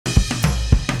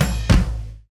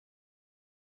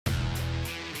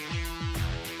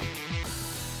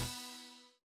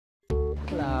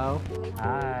Hello.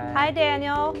 Hi. Hi,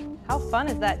 Daniel. How fun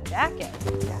is that jacket?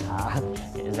 Yeah.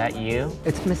 Is that you?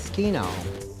 It's Moschino.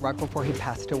 Right before he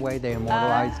passed away, they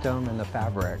immortalized him in the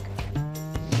fabric.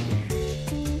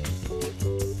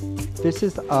 This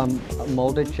is a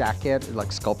molded jacket,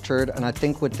 like sculptured, and I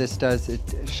think what this does, it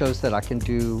shows that I can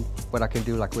do what I can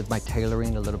do like with my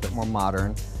tailoring, a little bit more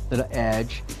modern, little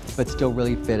edge, but still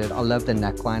really fitted. I love the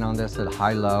neckline on this, at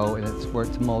high-low, and it's where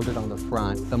it's molded on the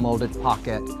front, the molded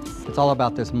pocket. It's all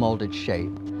about this molded shape.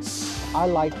 I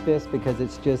like this because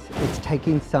it's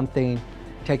taking something,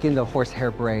 taking the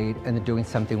horsehair braid and then doing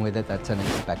something with it that's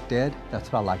unexpected.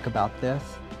 That's what I like about this.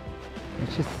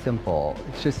 It's just simple.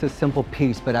 It's just a simple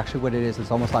piece, but actually what it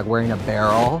is almost like wearing a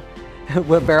barrel, a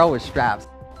barrel with straps.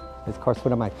 It's of course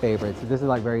one of my favorites. This is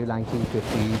like very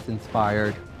 1950s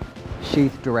inspired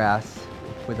sheath dress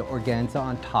with the organza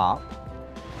on top.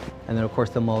 And then of course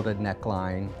the molded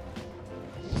neckline.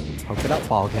 Polka dot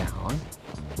ball gown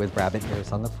with rabbit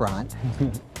ears on the front.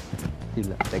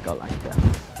 They go like this.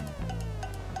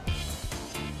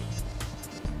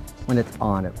 When it's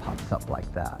on, it pops up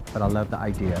like that. But I love the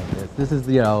idea of this. This is,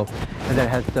 you know, and then it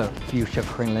has the fuchsia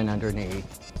crinoline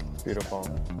underneath. Beautiful.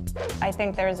 I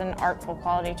think there's an artful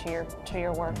quality to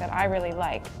your work that I really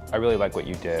like. I really like what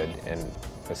you did, and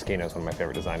Moschino is one of my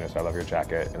favorite designers, so I love your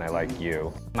jacket, and I like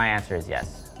you. My answer is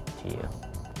yes to you.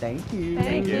 Thank you.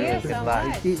 Thank you so Goodbye.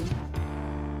 much.